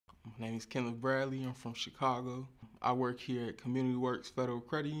My name is Kenneth Bradley. I'm from Chicago. I work here at CommunityWorks Federal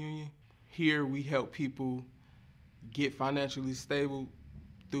Credit Union. Here we help people get financially stable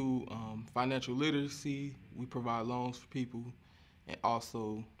through financial literacy. We provide loans for people and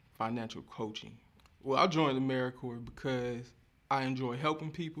also financial coaching. Well, I joined AmeriCorps because I enjoy helping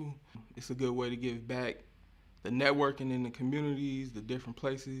people. It's a good way to give back. The networking in the communities, the different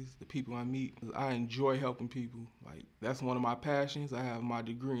places, the people I meet. I enjoy helping people. Like, that's one of my passions. I have my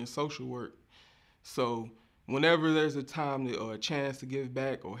degree in social work. So whenever there's a time or a chance to give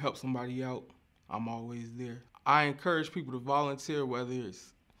back or help somebody out, I'm always there. I encourage people to volunteer, whether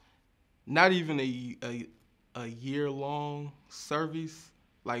it's not even a year-long service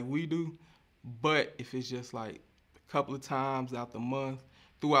like we do, but if it's just like a couple of times out the month,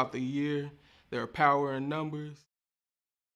 throughout the year, there are power in numbers.